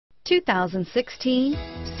2016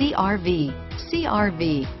 CR-V.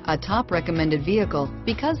 CR-V, a top recommended vehicle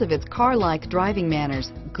because of its car-like driving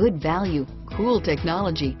manners, good value, cool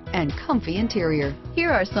technology, and comfy interior. Here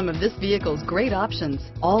are some of this vehicle's great options: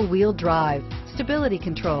 all-wheel drive, stability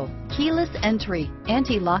control, keyless entry,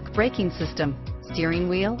 anti-lock braking system, steering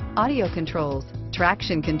wheel audio controls,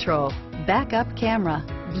 traction control, backup camera,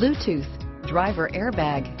 Bluetooth, driver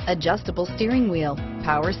airbag, adjustable steering wheel,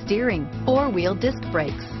 power steering, four-wheel disc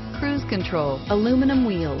brakes, cruise control, aluminum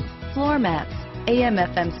wheels, floor mats,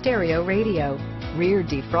 AM/FM stereo radio, rear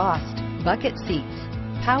defrost, bucket seats,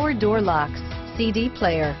 power door locks, CD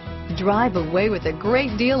player. Drive away with a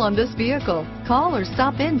great deal on this vehicle. Call or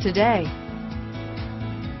stop in today.